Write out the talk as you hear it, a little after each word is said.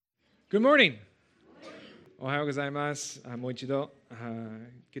Good morning. Ohayou gozaimasu. Moichido.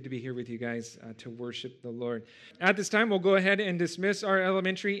 Good to be here with you guys to worship the Lord. At this time, we'll go ahead and dismiss our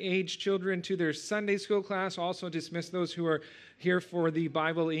elementary age children to their Sunday school class. Also dismiss those who are here for the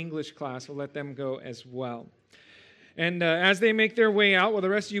Bible English class. We'll let them go as well. And as they make their way out, will the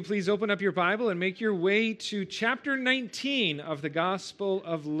rest of you please open up your Bible and make your way to chapter 19 of the Gospel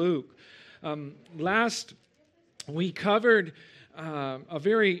of Luke. Last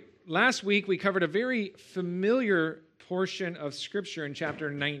week we covered a very familiar portion of Scripture in chapter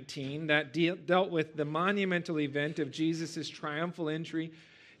 19 that dealt with the monumental event of Jesus' triumphal entry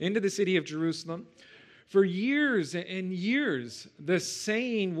into the city of Jerusalem. For years and years, the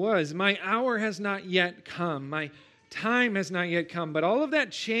saying was, "My hour has not yet come. My time has not yet come." But all of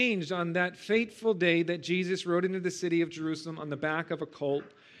that changed on that fateful day that Jesus rode into the city of Jerusalem on the back of a colt.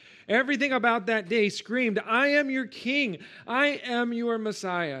 Everything about that day screamed, "I am your king. I am your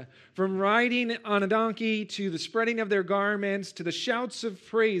Messiah." From riding on a donkey to the spreading of their garments to the shouts of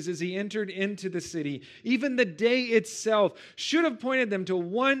praise as he entered into the city. Even the day itself should have pointed them to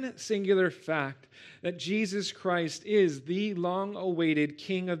one singular fact, that Jesus Christ is the long-awaited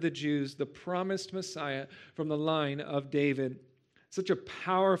King of the Jews, the promised Messiah from the line of David. Such a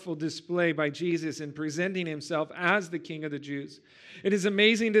powerful display by Jesus in presenting himself as the King of the Jews. It is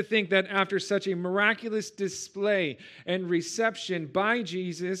amazing to think that after such a miraculous display and reception of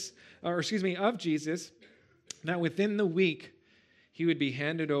Jesus, that within the week he would be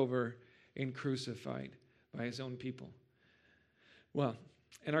handed over and crucified by his own people. Well,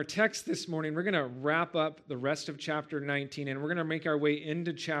 in our text this morning, we're going to wrap up the rest of chapter 19, and we're going to make our way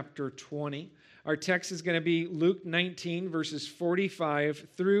into chapter 20. Our text is going to be Luke 19, verses 45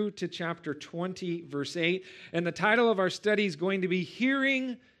 through to chapter 20, verse 8. And the title of our study is going to be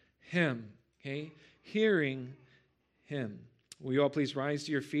Hearing Him. Okay? Hearing Him. Will you all please rise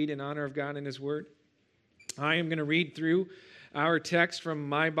to your feet in honor of God and His Word? I am going to read through our text from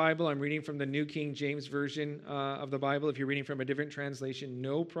my Bible. I'm reading from the New King James Version of the Bible. If you're reading from a different translation,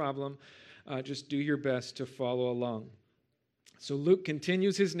 no problem. Just do your best to follow along. So Luke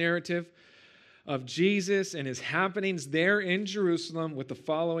continues his narrative of Jesus and his happenings there in Jerusalem with the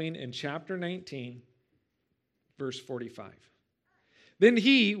following in chapter 19, verse 45. Then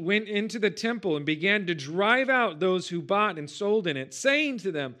he went into the temple and began to drive out those who bought and sold in it, saying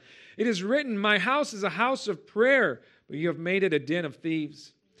to them, "It is written, my house is a house of prayer, but you have made it a den of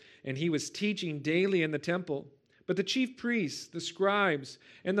thieves." And he was teaching daily in the temple. But the chief priests, the scribes,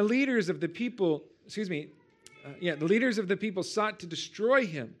 and the leaders of the people, sought to destroy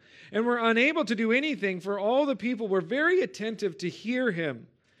him and were unable to do anything, for all the people were very attentive to hear him.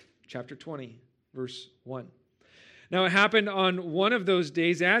 Chapter 20, verse 1. Now it happened on one of those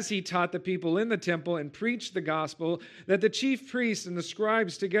days, as he taught the people in the temple and preached the gospel, that the chief priests and the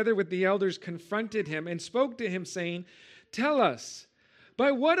scribes, together with the elders, confronted him and spoke to him, saying, "Tell us,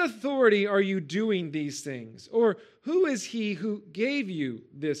 by what authority are you doing these things? Or who is he who gave you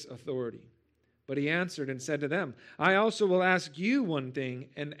this authority?" But he answered and said to them, "I also will ask you one thing,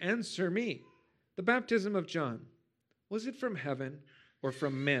 and answer me. The baptism of John, was it from heaven or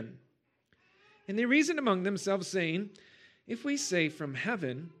from men?" And they reasoned among themselves, saying, "If we say from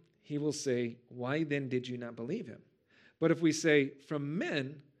heaven, he will say, 'Why then did you not believe him?' But if we say from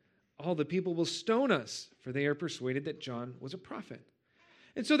men, all the people will stone us, for they are persuaded that John was a prophet."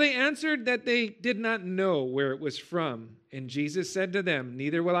 And so they answered that they did not know where it was from. And Jesus said to them,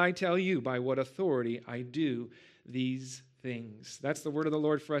 "Neither will I tell you by what authority I do these things." That's the word of the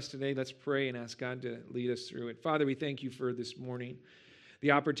Lord for us today. Let's pray and ask God to lead us through it. Father, we thank you for this morning,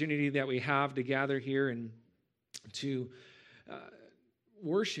 the opportunity that we have to gather here and to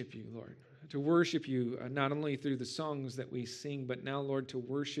worship you, Lord. To worship you not only through the songs that we sing, but now, Lord, to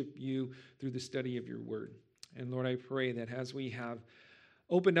worship you through the study of your word. And Lord, I pray that as we have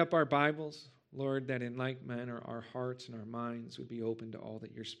opened up our Bibles, Lord, that in like manner our hearts and our minds would be open to all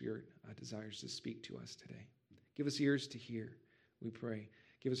that your Spirit desires to speak to us today. Give us ears to hear, we pray.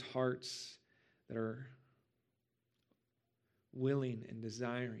 Give us hearts that are willing and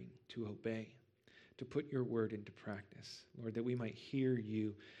desiring to obey, to put your word into practice, Lord, that we might hear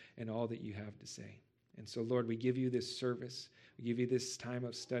you and all that you have to say. And so, Lord, we give you this service. We give you this time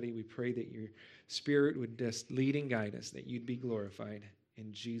of study. We pray that your Spirit would just lead and guide us, that you'd be glorified.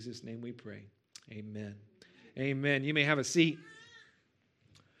 In Jesus' name we pray. Amen. Amen. You may have a seat.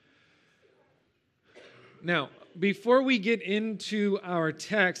 Now, before we get into our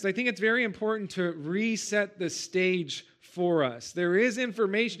text, I think it's very important to reset the stage for us. There is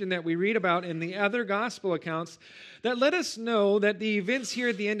information that we read about in the other gospel accounts that let us know that the events here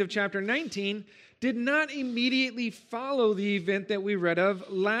at the end of chapter 19 did not immediately follow the event that we read of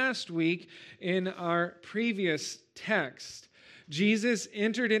last week in our previous text. Jesus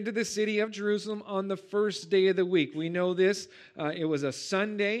entered into the city of Jerusalem on the first day of the week. We know this. It was a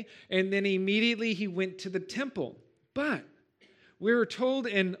Sunday, and then immediately he went to the temple. But we're told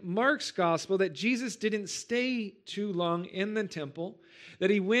in Mark's gospel that Jesus didn't stay too long in the temple, that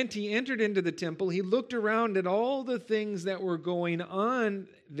he entered into the temple, he looked around at all the things that were going on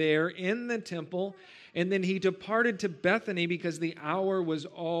there in the temple, and then he departed to Bethany because the hour was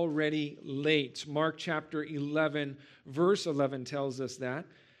already late. Mark chapter 11, verse 11 tells us that.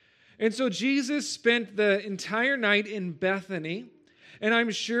 And so Jesus spent the entire night in Bethany, and I'm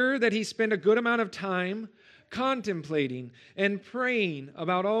sure that he spent a good amount of time contemplating and praying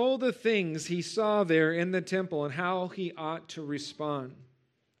about all the things he saw there in the temple and how he ought to respond.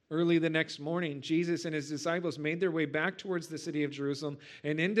 Early the next morning, Jesus and his disciples made their way back towards the city of Jerusalem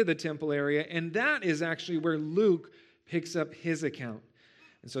and into the temple area, and that is actually where Luke picks up his account.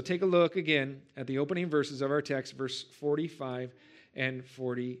 And so take a look again at the opening verses of our text, verse 45 and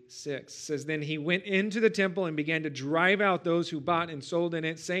 46. It says, "Then he went into the temple and began to drive out those who bought and sold in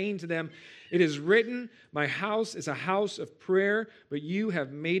it, saying to them, 'It is written, my house is a house of prayer, but you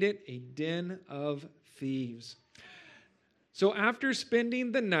have made it a den of thieves.'" So after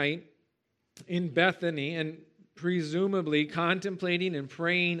spending the night in Bethany and presumably contemplating and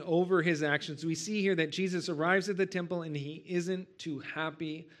praying over his actions, we see here that Jesus arrives at the temple and he isn't too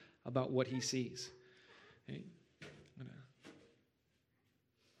happy about what he sees. Okay?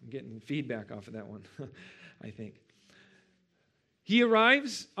 I'm getting feedback off of that one, I think. He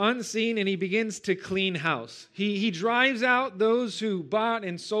arrives on scene and he begins to clean house. He drives out those who bought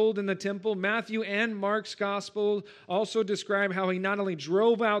and sold in the temple. Matthew and Mark's gospel also describe how he not only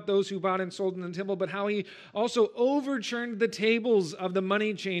drove out those who bought and sold in the temple, but how he also overturned the tables of the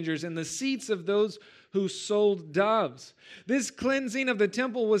money changers and the seats of those who sold doves. This cleansing of the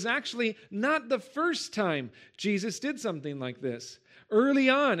temple was actually not the first time Jesus did something like this. Early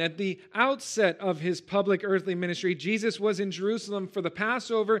on, at the outset of his public earthly ministry, Jesus was in Jerusalem for the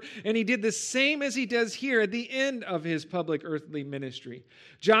Passover, and he did the same as he does here at the end of his public earthly ministry.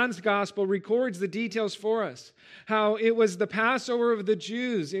 John's gospel records the details for us, how it was the Passover of the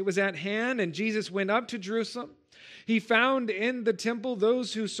Jews. It was at hand, and Jesus went up to Jerusalem. He found in the temple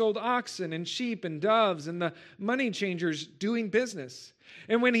those who sold oxen and sheep and doves and the money changers doing business.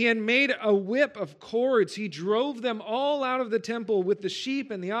 And when he had made a whip of cords, he drove them all out of the temple with the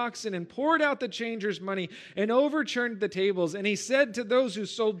sheep and the oxen and poured out the changers' money and overturned the tables. And he said to those who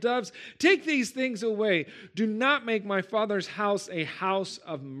sold doves, "Take these things away. Do not make my Father's house a house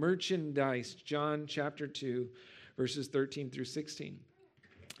of merchandise." John chapter 2, verses 13 through 16.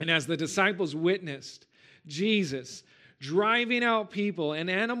 And as the disciples witnessed Jesus driving out people and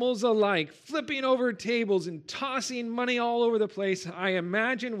animals alike, flipping over tables and tossing money all over the place, I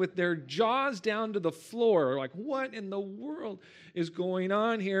imagine with their jaws down to the floor, like, what in the world is going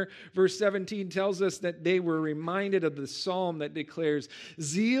on here? Verse 17 tells us that they were reminded of the psalm that declares,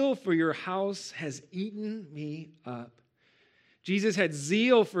 "Zeal for your house has eaten me up." Jesus had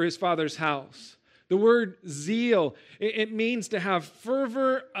zeal for his Father's house. The word zeal, it means to have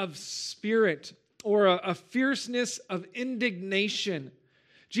fervor of spirit, or a fierceness of indignation.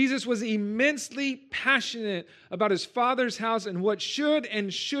 Jesus was immensely passionate about his Father's house and what should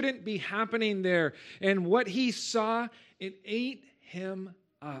and shouldn't be happening there. And what he saw, it ate him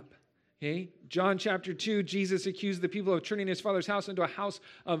up. Okay? John chapter 2, Jesus accused the people of turning his Father's house into a house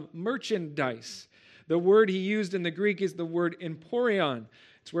of merchandise. The word he used in the Greek is the word emporion.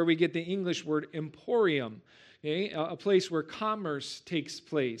 It's where we get the English word emporium. Okay, a place where commerce takes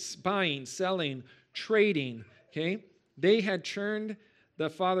place, buying, selling, trading. Okay, they had turned the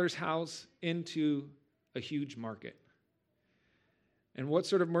Father's house into a huge market. And what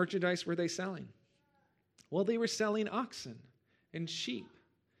sort of merchandise were they selling? Well, they were selling oxen and sheep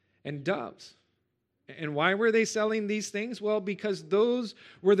and doves. And why were they selling these things? Well, because those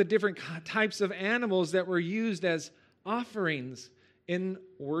were the different types of animals that were used as offerings in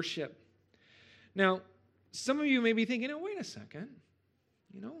worship. Now, some of you may be thinking, oh, wait a second,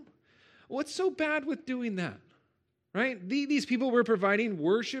 what's so bad with doing that, right? These people were providing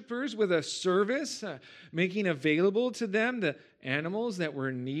worshipers with a service, making available to them the animals that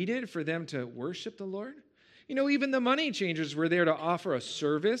were needed for them to worship the Lord. Even the money changers were there to offer a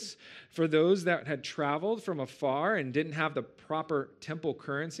service for those that had traveled from afar and didn't have the proper temple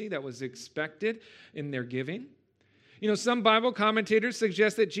currency that was expected in their giving. Some Bible commentators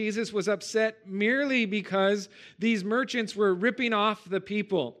suggest that Jesus was upset merely because these merchants were ripping off the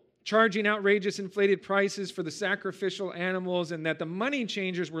people. charging outrageous inflated prices for the sacrificial animals, and that the money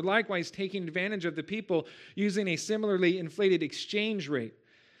changers were likewise taking advantage of the people using a similarly inflated exchange rate.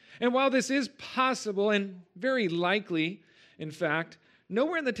 And while this is possible and very likely, in fact,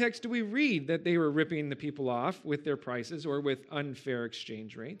 nowhere in the text do we read that they were ripping the people off with their prices or with unfair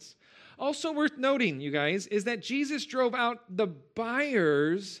exchange rates. Also worth noting, you guys, is that Jesus drove out the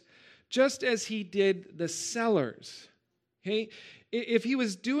buyers just as he did the sellers. Okay? If he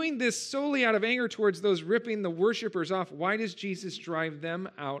was doing this solely out of anger towards those ripping the worshipers off, why does Jesus drive them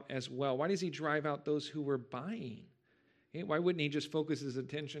out as well? Why does he drive out those who were buying? Okay? Why wouldn't he just focus his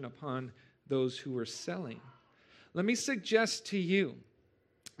attention upon those who were selling? Let me suggest to you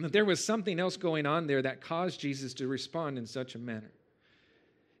that there was something else going on there that caused Jesus to respond in such a manner.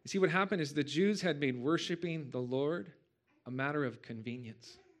 You see, what happened is the Jews had made worshiping the Lord a matter of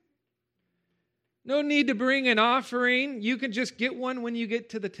convenience. No need to bring an offering. You can just get one when you get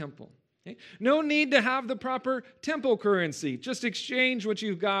to the temple. Okay? No need to have the proper temple currency. Just exchange what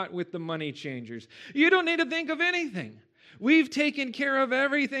you've got with the money changers. You don't need to think of anything. We've taken care of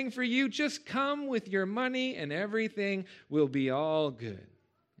everything for you. Just come with your money and everything will be all good.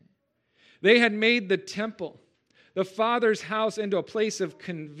 They had made the temple, the Father's house, into a place of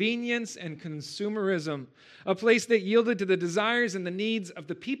convenience and consumerism, a place that yielded to the desires and the needs of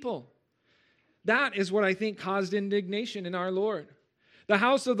the people. That is what I think caused indignation in our Lord. The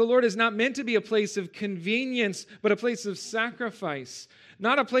house of the Lord is not meant to be a place of convenience, but a place of sacrifice.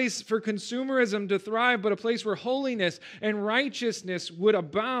 Not a place for consumerism to thrive, but a place where holiness and righteousness would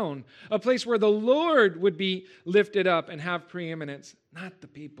abound. A place where the Lord would be lifted up and have preeminence, not the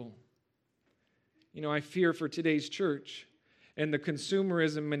people. You know, I fear for today's church and the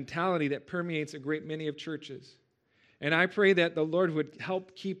consumerism mentality that permeates a great many of churches. And I pray that the Lord would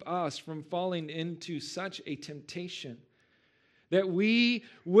help keep us from falling into such a temptation, that we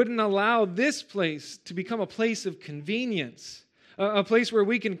wouldn't allow this place to become a place of convenience, a place where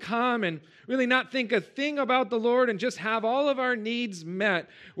we can come and really not think a thing about the Lord and just have all of our needs met,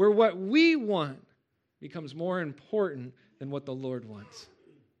 where what we want becomes more important than what the Lord wants.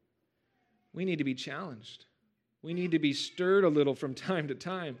 We need to be challenged. We need to be stirred a little from time to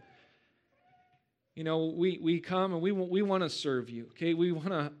time. You know, we come and we want to serve you, okay? We want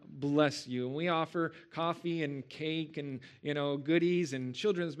to bless you. And we offer coffee and cake and, you know, goodies and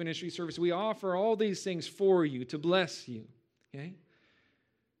children's ministry service. We offer all these things for you to bless you, okay?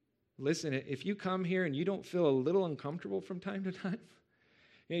 Listen, if you come here and you don't feel a little uncomfortable from time to time,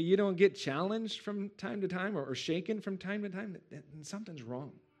 you don't get challenged from time to time or shaken from time to time, then something's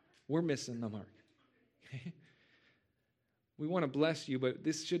wrong. We're missing the mark. Okay? We want to bless you, but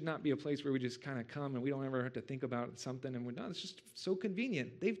this should not be a place where we just kind of come and we don't ever have to think about something and we're done. It's just so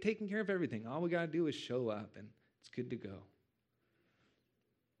convenient. They've taken care of everything. All we got to do is show up and it's good to go.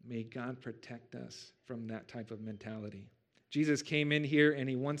 May God protect us from that type of mentality. Jesus came in here and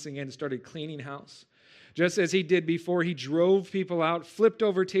he once again started cleaning house. Just as he did before, he drove people out, flipped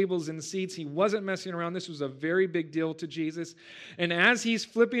over tables and seats. He wasn't messing around. This was a very big deal to Jesus. And as he's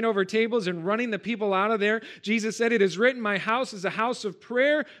flipping over tables and running the people out of there, Jesus said, "It is written, my house is a house of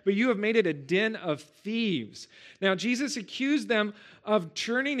prayer, but you have made it a den of thieves." Now, Jesus accused them of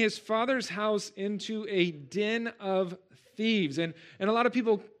turning his Father's house into a den of thieves. And a lot of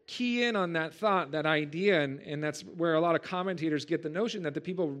people key in on that thought, that idea, and that's where a lot of commentators get the notion that the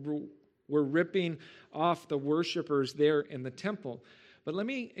people were ripping off the worshipers there in the temple. But let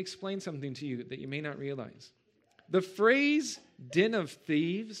me explain something to you that you may not realize. The phrase den of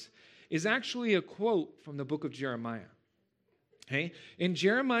thieves is actually a quote from the book of Jeremiah. Okay? In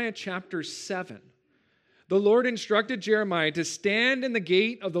Jeremiah chapter 7, the Lord instructed Jeremiah to stand in the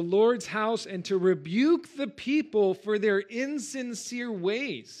gate of the Lord's house and to rebuke the people for their insincere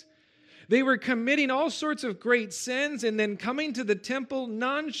ways. They were committing all sorts of great sins and then coming to the temple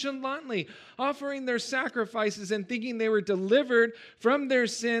nonchalantly, offering their sacrifices and thinking they were delivered from their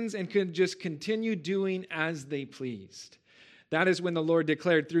sins and could just continue doing as they pleased. That is when the Lord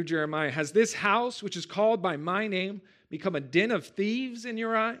declared through Jeremiah, "Has this house, which is called by my name, become a den of thieves in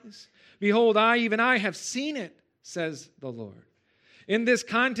your eyes? Behold, even I have seen it, says the Lord." In this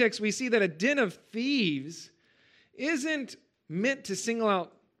context, we see that a den of thieves isn't meant to single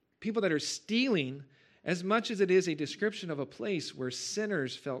out people that are stealing as much as it is a description of a place where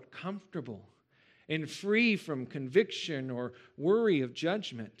sinners felt comfortable and free from conviction or worry of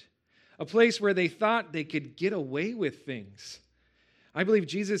judgment. A place where they thought they could get away with things. I believe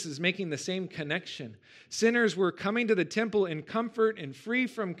Jesus is making the same connection. Sinners were coming to the temple in comfort and free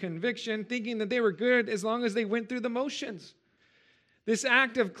from conviction, thinking that they were good as long as they went through the motions. This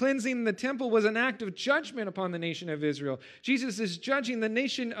act of cleansing the temple was an act of judgment upon the nation of Israel. Jesus is judging the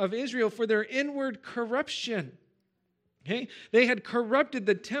nation of Israel for their inward corruption. Okay? They had corrupted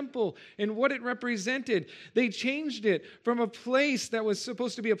the temple and what it represented. They changed it from a place that was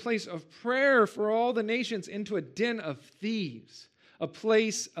supposed to be a place of prayer for all the nations into a den of thieves, a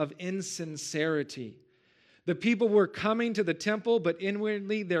place of insincerity. The people were coming to the temple, but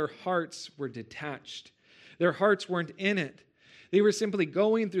inwardly their hearts were detached. Their hearts weren't in it. They were simply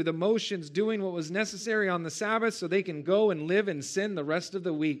going through the motions, doing what was necessary on the Sabbath so they can go and live in sin the rest of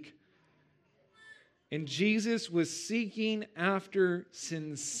the week. And Jesus was seeking after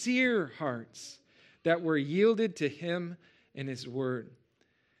sincere hearts that were yielded to him and his word.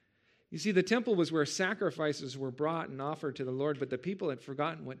 You see, the temple was where sacrifices were brought and offered to the Lord, but the people had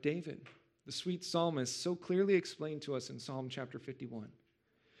forgotten what David, the sweet psalmist, so clearly explained to us in Psalm chapter 51.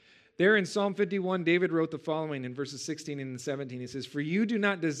 There in Psalm 51, David wrote the following in verses 16 and 17. He says, "For you do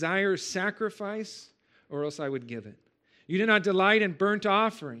not desire sacrifice, or else I would give it. You do not delight in burnt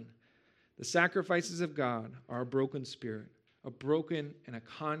offering. The sacrifices of God are a broken spirit, a broken and a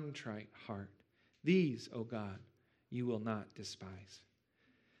contrite heart. These, O God, you will not despise."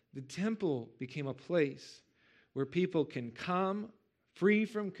 The temple became a place where people can come free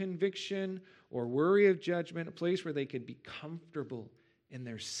from conviction or worry of judgment, a place where they could be comfortable in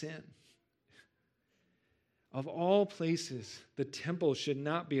their sin. Of all places, the temple should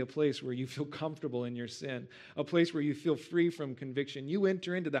not be a place where you feel comfortable in your sin, a place where you feel free from conviction. You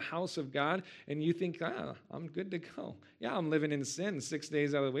enter into the house of God and you think, I'm good to go. Yeah, I'm living in sin 6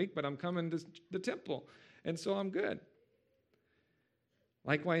 days out of the week, but I'm coming to the temple, and so I'm good.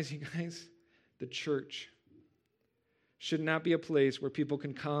 Likewise, you guys, the church should not be a place where people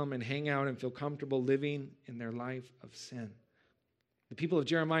can come and hang out and feel comfortable living in their life of sin. The people of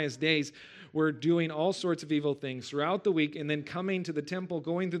Jeremiah's days were doing all sorts of evil things throughout the week and then coming to the temple,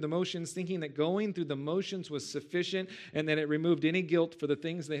 going through the motions, thinking that going through the motions was sufficient and that it removed any guilt for the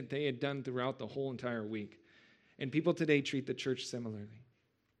things that they had done throughout the whole entire week. And people today treat the church similarly.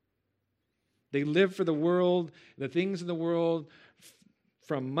 They live for the world, the things of the world,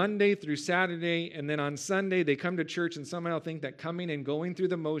 from Monday through Saturday, and then on Sunday they come to church and somehow think that coming and going through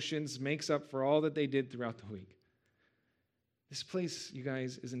the motions makes up for all that they did throughout the week. This place, you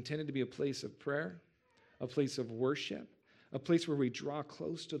guys, is intended to be a place of prayer, a place of worship, a place where we draw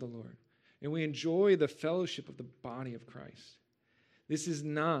close to the Lord and we enjoy the fellowship of the body of Christ. This is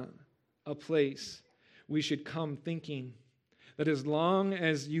not a place we should come thinking that as long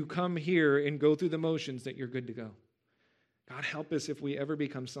as you come here and go through the motions that you're good to go. God help us if we ever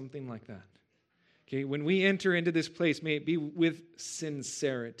become something like that. Okay, when we enter into this place, may it be with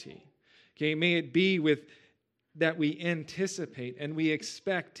sincerity. Okay, may it be with that we anticipate and we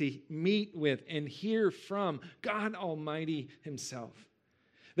expect to meet with and hear from God Almighty himself.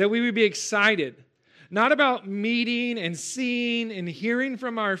 That we would be excited, not about meeting and seeing and hearing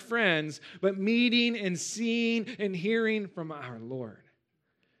from our friends, but meeting and seeing and hearing from our Lord.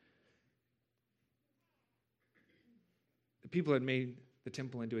 The people had made the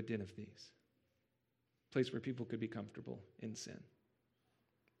temple into a den of thieves, a place where people could be comfortable in sin.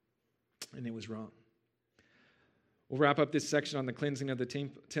 And it was wrong. We'll wrap up this section on the cleansing of the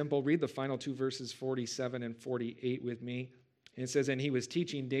temple. Read the final two verses, 47 and 48 with me. And it says, "And he was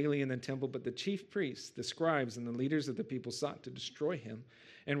teaching daily in the temple, but the chief priests, the scribes, and the leaders of the people sought to destroy him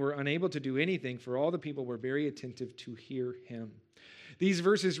and were unable to do anything, for all the people were very attentive to hear him." These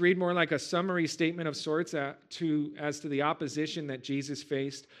verses read more like a summary statement of sorts as to the opposition that Jesus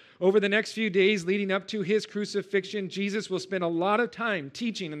faced. Over the next few days leading up to his crucifixion, Jesus will spend a lot of time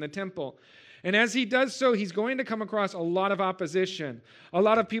teaching in the temple. And as he does so, he's going to come across a lot of opposition. A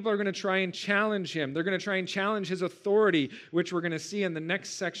lot of people are going to try and challenge him. They're going to try and challenge his authority, which we're going to see in the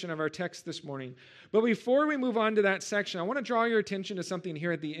next section of our text this morning. But before we move on to that section, I want to draw your attention to something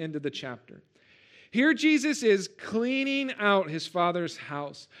here at the end of the chapter. Here Jesus is cleaning out his Father's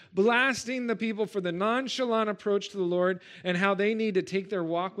house, blasting the people for the nonchalant approach to the Lord and how they need to take their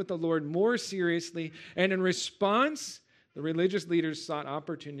walk with the Lord more seriously. And in response, the religious leaders sought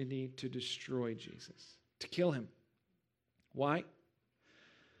opportunity to destroy Jesus, to kill him. Why?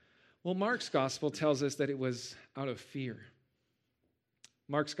 Well, Mark's gospel tells us that it was out of fear.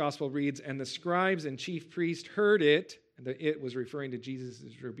 Mark's gospel reads, "And the scribes and chief priests heard it," and the "it" was referring to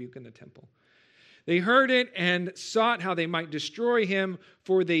Jesus' rebuke in the temple. "They heard it and sought how they might destroy him,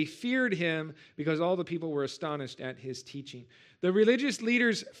 for they feared him, because all the people were astonished at his teaching." The religious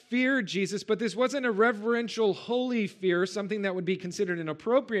leaders feared Jesus, but this wasn't a reverential, holy fear, something that would be considered an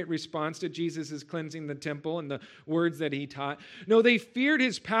appropriate response to Jesus' cleansing the temple and the words that he taught. No, they feared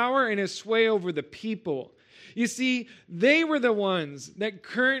his power and his sway over the people. You see, they were the ones that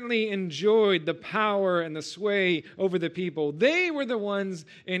currently enjoyed the power and the sway over the people. They were the ones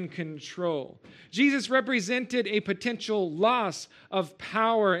in control. Jesus represented a potential loss of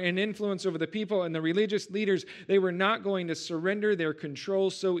power and influence over the people, and the religious leaders, they were not going to surrender their control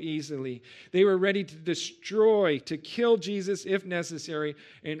so easily. They were ready to destroy, to kill Jesus if necessary,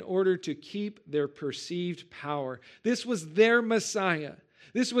 in order to keep their perceived power. This was their Messiah.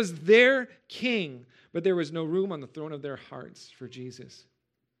 This was their king, but there was no room on the throne of their hearts for Jesus.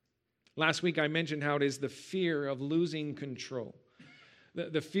 Last week I mentioned how it is the fear of losing control,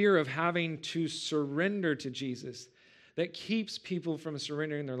 the fear of having to surrender to Jesus that keeps people from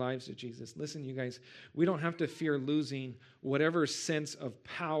surrendering their lives to Jesus. Listen, you guys, we don't have to fear losing whatever sense of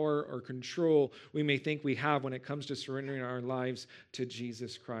power or control we may think we have when it comes to surrendering our lives to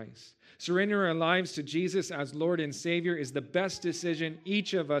Jesus Christ. Surrendering our lives to Jesus as Lord and Savior is the best decision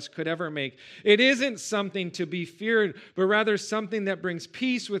each of us could ever make. It isn't something to be feared, but rather something that brings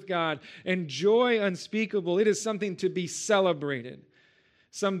peace with God and joy unspeakable. It is something to be celebrated.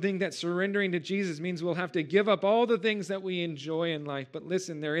 Something that surrendering to Jesus means we'll have to give up all the things that we enjoy in life. But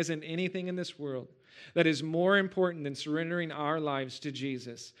listen, there isn't anything in this world that is more important than surrendering our lives to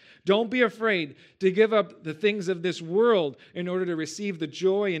Jesus. Don't be afraid to give up the things of this world in order to receive the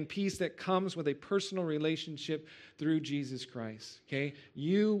joy and peace that comes with a personal relationship through Jesus Christ. Okay?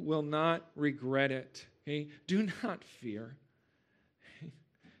 You will not regret it. Okay? Do not fear.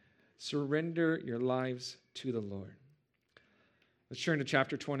 Surrender your lives to the Lord. Let's turn to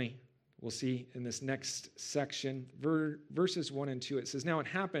chapter 20. We'll see in this next section, verses 1 and 2. It says, "Now it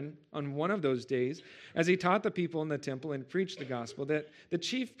happened on one of those days, as he taught the people in the temple and preached the gospel, that the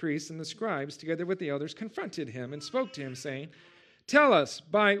chief priests and the scribes, together with the elders, confronted him and spoke to him, saying, 'Tell us,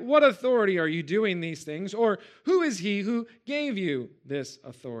 by what authority are you doing these things? Or who is he who gave you this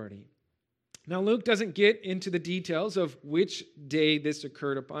authority?'" Now, Luke doesn't get into the details of which day this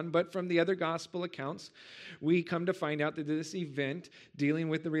occurred upon, but from the other gospel accounts, we come to find out that this event dealing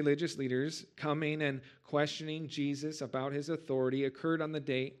with the religious leaders coming and questioning Jesus about his authority occurred on the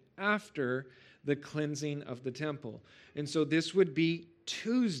day after the cleansing of the temple. And so this would be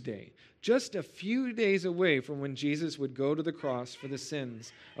Tuesday, just a few days away from when Jesus would go to the cross for the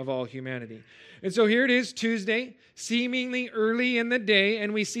sins of all humanity. And so here it is, Tuesday, seemingly early in the day,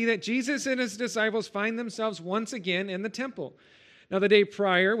 and we see that Jesus and his disciples find themselves once again in the temple. Now, the day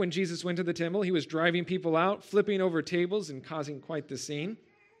prior, when Jesus went to the temple, he was driving people out, flipping over tables, and causing quite the scene.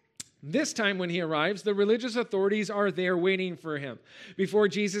 This time when he arrives, the religious authorities are there waiting for him. Before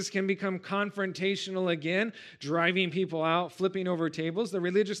Jesus can become confrontational again, driving people out, flipping over tables, the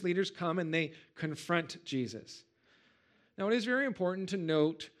religious leaders come and they confront Jesus. Now, it is very important to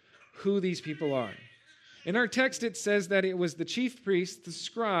note who these people are. In our text, it says that it was the chief priests, the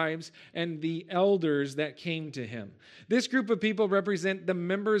scribes, and the elders that came to him. This group of people represent the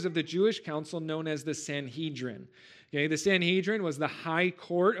members of the Jewish council known as the Sanhedrin. Okay, the Sanhedrin was the high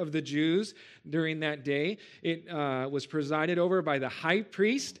court of the Jews during that day. It was presided over by the high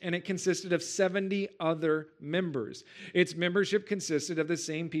priest, and it consisted of 70 other members. Its membership consisted of the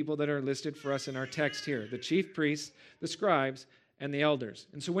same people that are listed for us in our text here, the chief priests, the scribes, and the elders.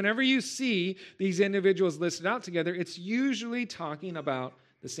 And so whenever you see these individuals listed out together, it's usually talking about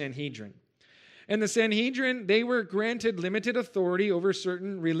the Sanhedrin. And the Sanhedrin, they were granted limited authority over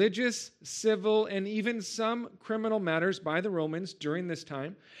certain religious, civil, and even some criminal matters by the Romans during this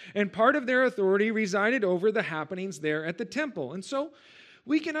time. And part of their authority resided over the happenings there at the temple. And so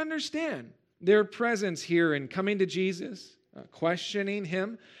we can understand their presence here in coming to Jesus, questioning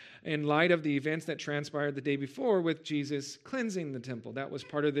him in light of the events that transpired the day before with Jesus cleansing the temple. That was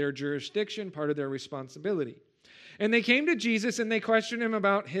part of their jurisdiction, part of their responsibility. And they came to Jesus and they questioned him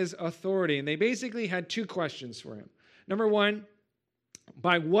about his authority. And they basically had two questions for him. Number one,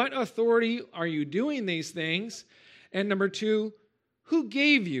 by what authority are you doing these things? And number two, who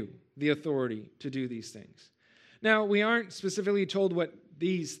gave you the authority to do these things? Now, we aren't specifically told what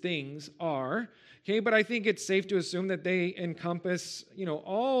these things are, okay, but I think it's safe to assume that they encompass,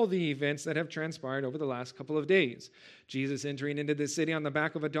 all the events that have transpired over the last couple of days. Jesus entering into the city on the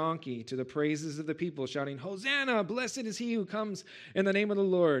back of a donkey to the praises of the people, shouting, "Hosanna, blessed is he who comes in the name of the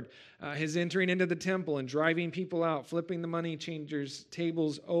Lord." His entering into the temple and driving people out, flipping the money changers'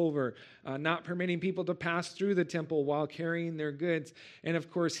 tables over, not permitting people to pass through the temple while carrying their goods. And of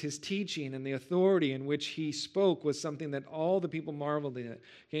course, his teaching and the authority in which he spoke was something that all the people marveled at.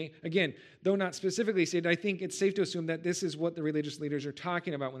 Okay? Again, though not specifically stated, I think it's safe to assume that this is what the religious leaders are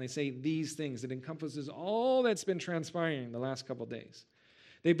talking about when they say these things. It encompasses all that's been transpiring the last couple of days.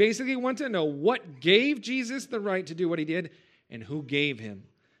 They basically want to know what gave Jesus the right to do what he did and who gave him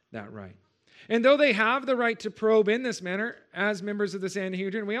that right. And though they have the right to probe in this manner as members of the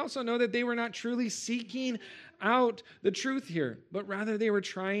Sanhedrin, we also know that they were not truly seeking out the truth here, but rather they were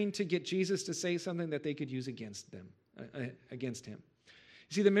trying to get Jesus to say something that they could use against him. You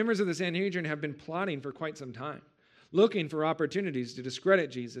see, the members of the Sanhedrin have been plotting for quite some time, looking for opportunities to discredit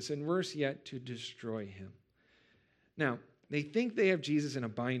Jesus and, worse yet, to destroy him. Now, they think they have Jesus in a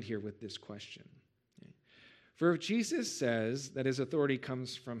bind here with this question. For if Jesus says that his authority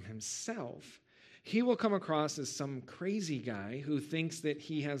comes from himself, he will come across as some crazy guy who thinks that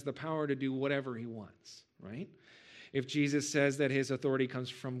he has the power to do whatever he wants, right? If Jesus says that his authority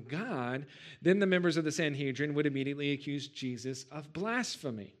comes from God, then the members of the Sanhedrin would immediately accuse Jesus of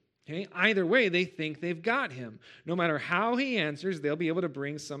blasphemy. Okay? Either way, they think they've got him. No matter how he answers, they'll be able to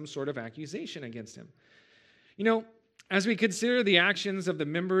bring some sort of accusation against him. You know, as we consider the actions of the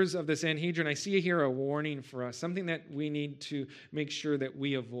members of the Sanhedrin, I see here a warning for us, something that we need to make sure that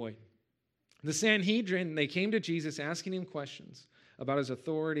we avoid. The Sanhedrin, they came to Jesus asking him questions about his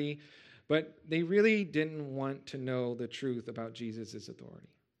authority, but they really didn't want to know the truth about Jesus' authority.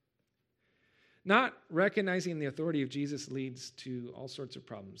 Not recognizing the authority of Jesus leads to all sorts of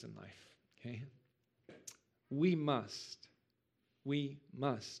problems in life. Okay? We must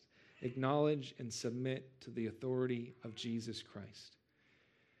acknowledge and submit to the authority of Jesus Christ.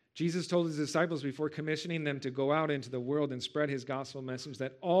 Jesus told his disciples before commissioning them to go out into the world and spread his gospel message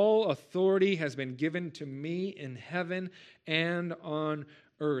that all authority has been given to me in heaven and on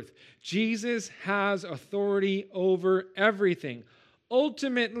earth. Jesus has authority over everything.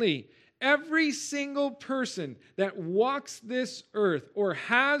 Ultimately, every single person that walks this earth or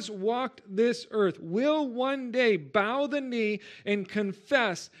has walked this earth will one day bow the knee and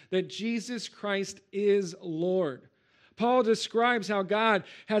confess that Jesus Christ is Lord. Paul describes how God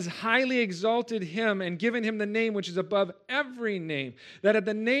has highly exalted him and given him the name which is above every name, that at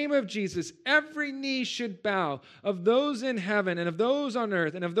the name of Jesus, every knee should bow, of those in heaven and of those on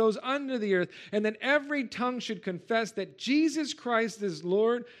earth and of those under the earth, and that every tongue should confess that Jesus Christ is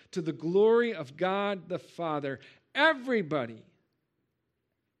Lord, to the glory of God the Father. Everybody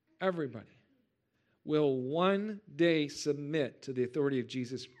will one day submit to the authority of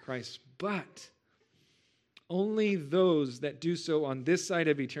Jesus Christ, but only those that do so on this side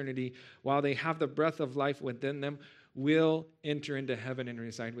of eternity, while they have the breath of life within them, will enter into heaven and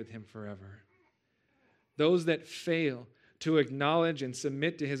reside with him forever. Those that fail to acknowledge and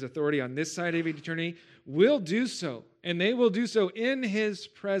submit to his authority on this side of eternity will do so, and they will do so in his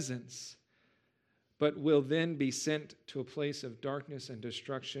presence, but will then be sent to a place of darkness and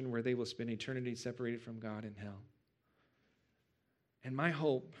destruction where they will spend eternity separated from God in hell. And my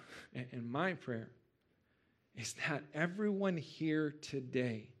hope and my prayer is that everyone here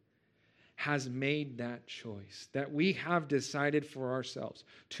today has made that choice, that we have decided for ourselves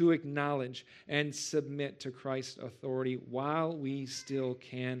to acknowledge and submit to Christ's authority while we still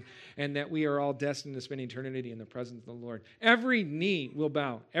can, and that we are all destined to spend eternity in the presence of the Lord. Every knee will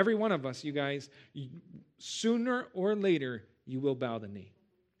bow. Every one of us, you guys, sooner or later, you will bow the knee.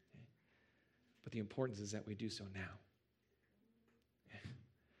 But the importance is that we do so now.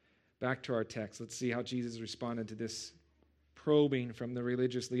 Back to our text. Let's see how Jesus responded to this probing from the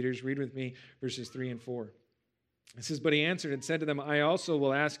religious leaders. Read with me verses 3 and 4. It says, "But he answered and said to them, I also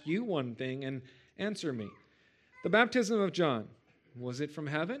will ask you one thing, and answer me. The baptism of John, was it from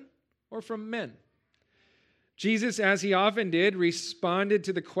heaven or from men?" Jesus, as he often did, responded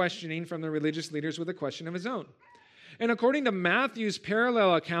to the questioning from the religious leaders with a question of his own. And according to Matthew's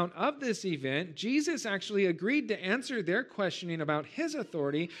parallel account of this event, Jesus actually agreed to answer their questioning about his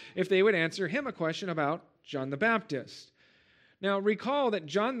authority if they would answer him a question about John the Baptist. Now, recall that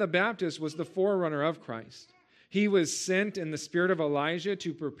John the Baptist was the forerunner of Christ. He was sent in the spirit of Elijah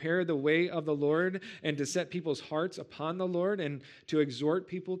to prepare the way of the Lord and to set people's hearts upon the Lord and to exhort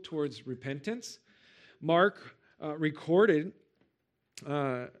people towards repentance. Mark recorded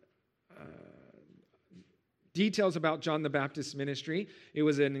details about John the Baptist's ministry. It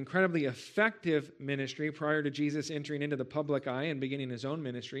was an incredibly effective ministry prior to Jesus entering into the public eye and beginning his own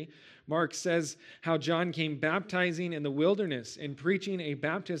ministry. Mark says how John came baptizing in the wilderness and preaching a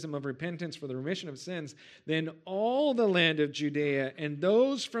baptism of repentance for the remission of sins. Then all the land of Judea and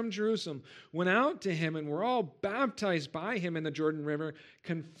those from Jerusalem went out to him and were all baptized by him in the Jordan River,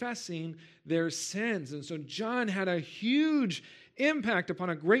 confessing their sins. And so John had a huge impact upon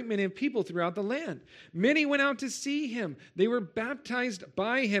a great many of people throughout the land. Many went out to see him. They were baptized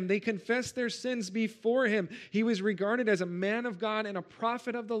by him. They confessed their sins before him. He was regarded as a man of God and a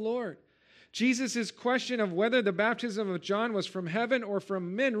prophet of the Lord. Jesus' question of whether the baptism of John was from heaven or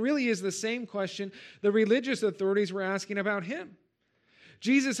from men really is the same question the religious authorities were asking about him.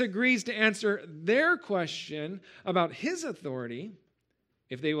 Jesus agrees to answer their question about his authority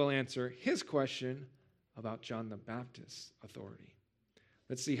if they will answer his question about John the Baptist's authority.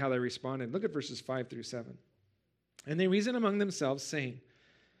 Let's see how they responded. Look at verses 5 through 7. And they reasoned among themselves, saying,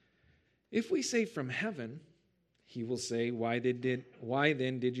 if we say from heaven, he will say, why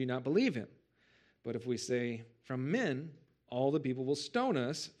then did you not believe him? But if we say from men, all the people will stone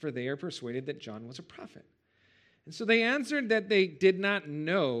us, for they are persuaded that John was a prophet. And so they answered that they did not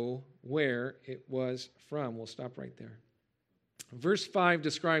know where it was from. We'll stop right there. Verse 5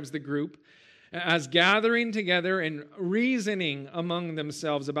 describes the group as gathering together and reasoning among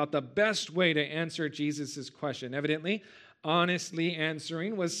themselves about the best way to answer Jesus' question. Evidently, honestly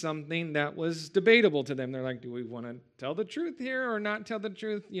answering was something that was debatable to them. They're like, do we want to tell the truth here or not tell the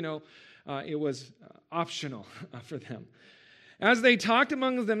truth? It was optional for them. As they talked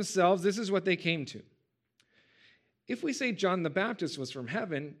among themselves, this is what they came to. If we say John the Baptist was from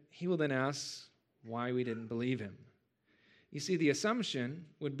heaven, he will then ask why we didn't believe him. You see, the assumption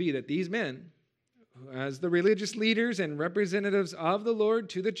would be that these men, as the religious leaders and representatives of the Lord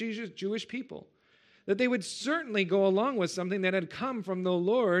to the Jewish people, that they would certainly go along with something that had come from the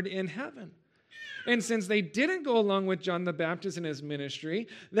Lord in heaven. And since they didn't go along with John the Baptist and his ministry,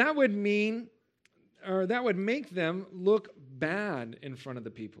 that would make them look bad in front of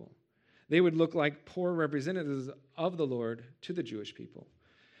the people. They would look like poor representatives of the Lord to the Jewish people.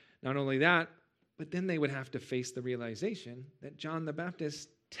 Not only that, but then they would have to face the realization that John the Baptist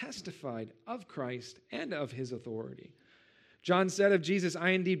testified of Christ and of his authority. John said of Jesus, I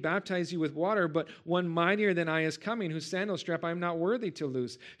indeed baptize you with water, but one mightier than I is coming, whose sandal strap I am not worthy to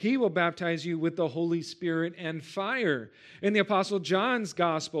loose. He will baptize you with the Holy Spirit and fire. In the Apostle John's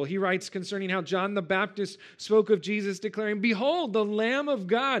gospel, he writes concerning how John the Baptist spoke of Jesus, declaring, behold, the Lamb of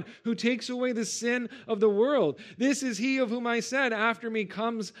God who takes away the sin of the world. This is he of whom I said, after me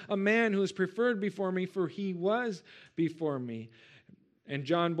comes a man who is preferred before me, for he was before me. And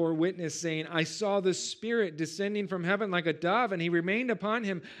John bore witness, saying, I saw the Spirit descending from heaven like a dove, and he remained upon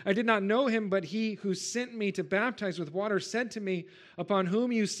him. I did not know him, but he who sent me to baptize with water said to me, upon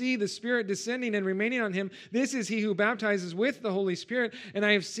whom you see the Spirit descending and remaining on him, this is he who baptizes with the Holy Spirit. And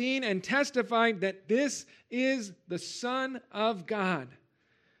I have seen and testified that this is the Son of God.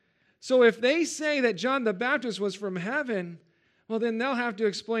 So if they say that John the Baptist was from heaven, well, then they'll have to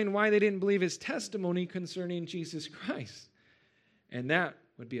explain why they didn't believe his testimony concerning Jesus Christ. And that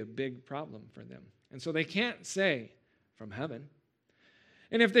would be a big problem for them. And so they can't say from heaven.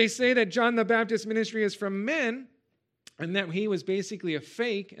 And if they say that John the Baptist's ministry is from men, and that he was basically a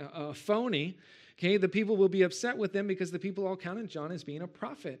fake, a phony, okay, the people will be upset with them because the people all counted John as being a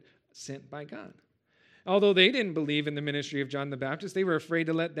prophet sent by God. Although they didn't believe in the ministry of John the Baptist, they were afraid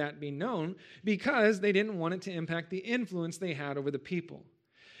to let that be known because they didn't want it to impact the influence they had over the people.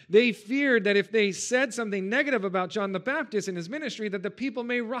 They feared that if they said something negative about John the Baptist and his ministry, that the people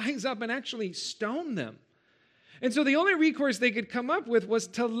may rise up and actually stone them. And so the only recourse they could come up with was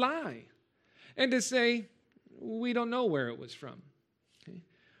to lie and to say, we don't know where it was from. Okay?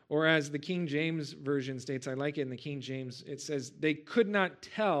 Or as the King James Version states, I like it in the King James, it says, they could not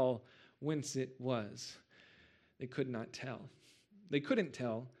tell whence it was. They could not tell. They couldn't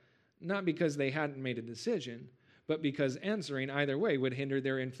tell, not because they hadn't made a decision, but because answering either way would hinder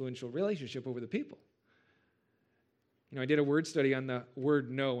their influential relationship over the people. I did a word study on the word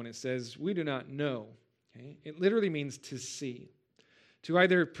know, and it says, we do not know. Okay? It literally means to see. To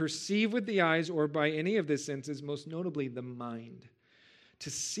either perceive with the eyes or by any of the senses, most notably the mind. To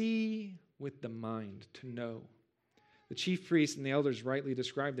see with the mind, to know. The chief priests and the elders rightly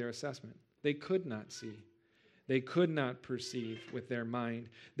described their assessment. They could not see. They could not perceive with their mind.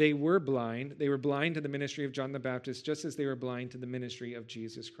 They were blind. They were blind to the ministry of John the Baptist, just as they were blind to the ministry of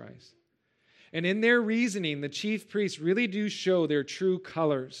Jesus Christ. And in their reasoning, the chief priests really do show their true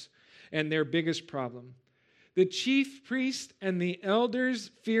colors and their biggest problem. The chief priests and the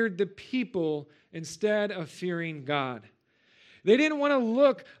elders feared the people instead of fearing God. They didn't want to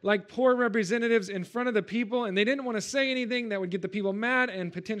look like poor representatives in front of the people, and they didn't want to say anything that would get the people mad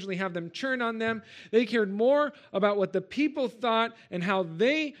and potentially have them turn on them. They cared more about what the people thought and how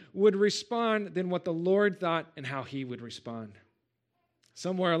they would respond than what the Lord thought and how he would respond.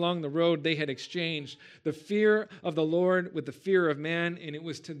 Somewhere along the road, they had exchanged the fear of the Lord with the fear of man, and it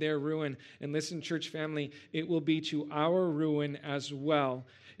was to their ruin. And listen, church family, it will be to our ruin as well.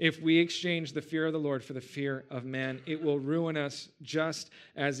 If we exchange the fear of the Lord for the fear of man, it will ruin us just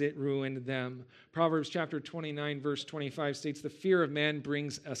as it ruined them. Proverbs chapter 29, verse 25 states, the fear of man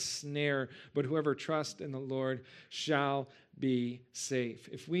brings a snare, but whoever trusts in the Lord shall be safe.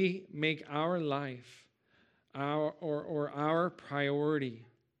 If we make our life our priority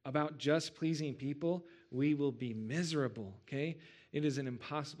about just pleasing people, we will be miserable, okay? It is an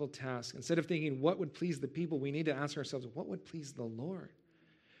impossible task. Instead of thinking what would please the people, we need to ask ourselves, what would please the Lord?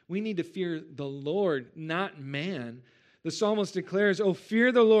 We need to fear the Lord, not man. The psalmist declares, "Oh,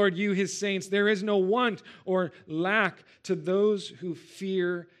 fear the Lord, you his saints. There is no want or lack to those who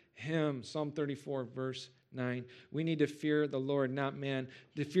fear him." Psalm 34, verse 9. We need to fear the Lord, not man.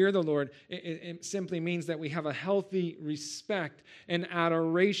 To fear the Lord, it simply means that we have a healthy respect and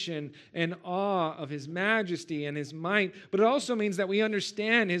adoration and awe of his majesty and his might, but it also means that we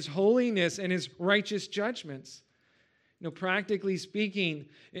understand his holiness and his righteous judgments. Practically speaking,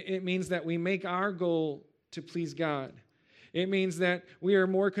 it means that we make our goal to please God. It means that we are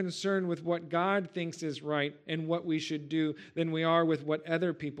more concerned with what God thinks is right and what we should do than we are with what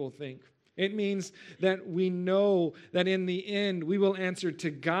other people think. It means that we know that in the end we will answer to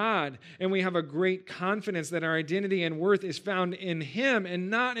God, and we have a great confidence that our identity and worth is found in him and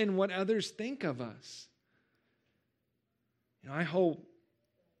not in what others think of us. I hope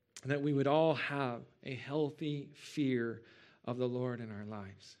that we would all have a healthy fear of the Lord in our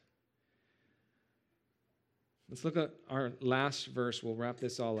lives. Let's look at our last verse. We'll wrap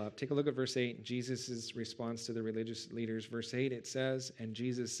this all up. Take a look at verse 8, Jesus' response to the religious leaders. Verse 8, it says, "And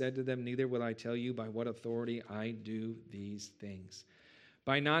Jesus said to them, 'Neither will I tell you by what authority I do these things.'"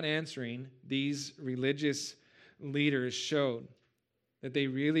 By not answering, these religious leaders showed that they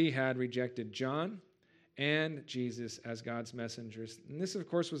really had rejected John and Jesus as God's messengers. And this, of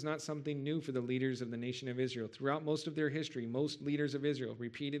course, was not something new for the leaders of the nation of Israel. Throughout most of their history, most leaders of Israel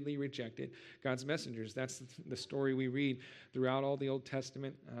repeatedly rejected God's messengers. That's the story we read throughout all the Old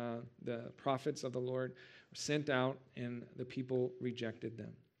Testament. The prophets of the Lord were sent out, and the people rejected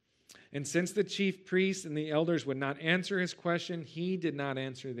them. And since the chief priests and the elders would not answer his question, he did not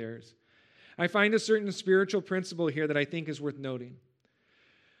answer theirs. I find a certain spiritual principle here that I think is worth noting.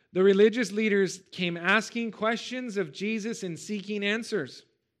 The religious leaders came asking questions of Jesus and seeking answers,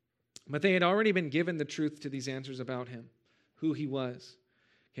 but they had already been given the truth to these answers about him, who he was,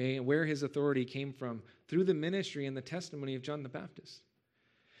 okay, and where his authority came from through the ministry and the testimony of John the Baptist.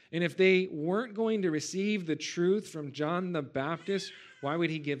 And if they weren't going to receive the truth from John the Baptist, why would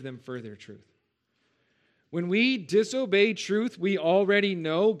he give them further truth? When we disobey truth we already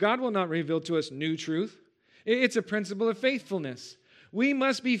know, God will not reveal to us new truth. It's a principle of faithfulness. We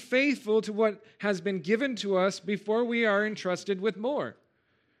must be faithful to what has been given to us before we are entrusted with more.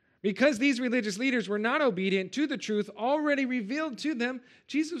 Because these religious leaders were not obedient to the truth already revealed to them,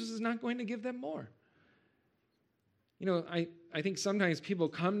 Jesus is not going to give them more. I think sometimes people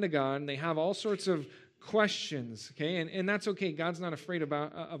come to God and they have all sorts of questions, okay? And that's okay. God's not afraid of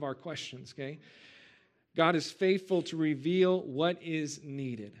our questions, okay? God is faithful to reveal what is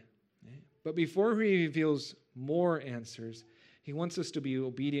needed. Okay? But before he reveals more answers, he wants us to be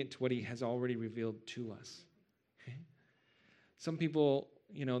obedient to what he has already revealed to us. Okay? Some people,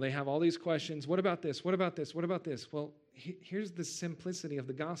 they have all these questions. What about this? What about this? What about this? Well, here's the simplicity of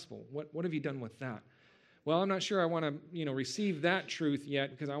the gospel. What have you done with that? Well, I'm not sure I want to, receive that truth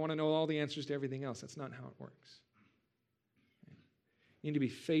yet because I want to know all the answers to everything else. That's not how it works. Okay? You need to be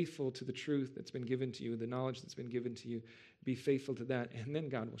faithful to the truth that's been given to you, the knowledge that's been given to you. Be faithful to that, and then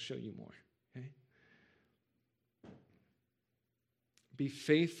God will show you more. Okay? Be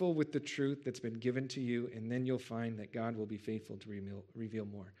faithful with the truth that's been given to you, and then you'll find that God will be faithful to reveal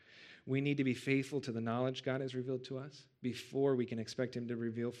more. We need to be faithful to the knowledge God has revealed to us before we can expect him to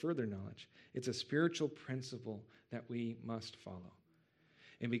reveal further knowledge. It's a spiritual principle that we must follow.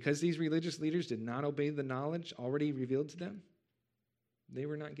 And because these religious leaders did not obey the knowledge already revealed to them, they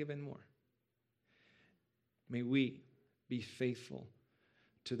were not given more. May we be faithful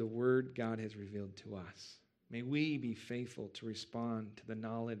to the word God has revealed to us. May we be faithful to respond to the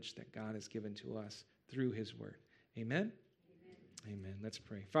knowledge that God has given to us through his word. Amen? Amen. Let's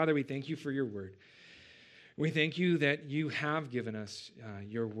pray. Father, we thank you for your word. We thank you that you have given us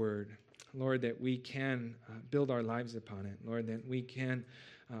your word. Lord, that we can build our lives upon it. Lord, that we can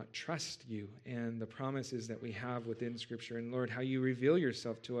trust you and the promises that we have within Scripture. And Lord, how you reveal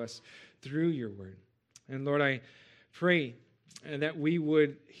yourself to us through your word. And Lord, I pray that we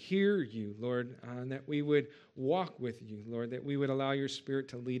would hear you, Lord, and that we would walk with you, Lord, that we would allow your Spirit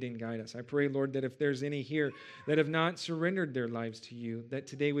to lead and guide us. I pray, Lord, that if there's any here that have not surrendered their lives to you, that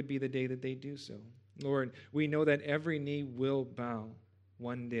today would be the day that they do so. Lord, we know that every knee will bow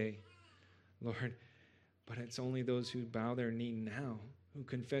one day, Lord, but it's only those who bow their knee now, who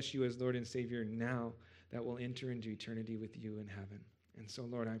confess you as Lord and Savior now, that will enter into eternity with you in heaven. And so,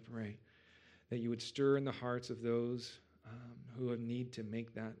 Lord, I pray that you would stir in the hearts of those who need to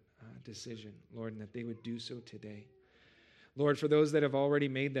make that decision, Lord, and that they would do so today. Lord, for those that have already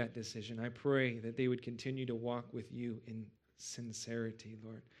made that decision, I pray that they would continue to walk with you in sincerity,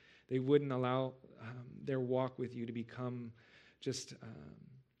 Lord. They wouldn't allow their walk with you to become just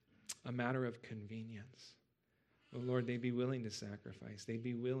a matter of convenience. Oh, Lord, they'd be willing to sacrifice. They'd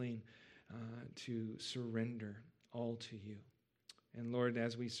be willing to surrender all to you. And Lord,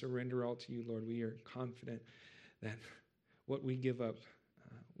 as we surrender all to you, Lord, we are confident that what we give up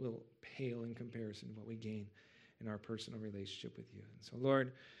will pale in comparison to what we gain in our personal relationship with you. And so,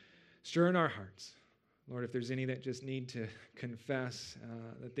 Lord, stir in our hearts. Lord, if there's any that just need to confess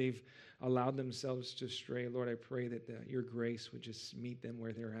that they've allowed themselves to stray, Lord, I pray that your grace would just meet them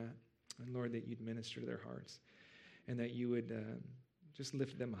where they're at. And Lord, that you'd minister to their hearts and that you would just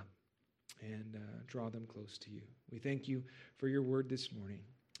lift them up and draw them close to you. We thank you for your word this morning,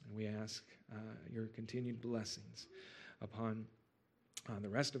 and we ask your continued blessings upon the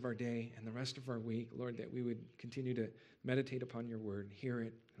rest of our day and the rest of our week, Lord, that we would continue to meditate upon your word, hear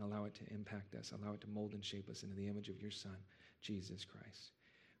it, and allow it to impact us, allow it to mold and shape us into the image of your Son, Jesus Christ.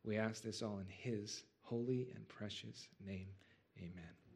 We ask this all in his holy and precious name. Amen.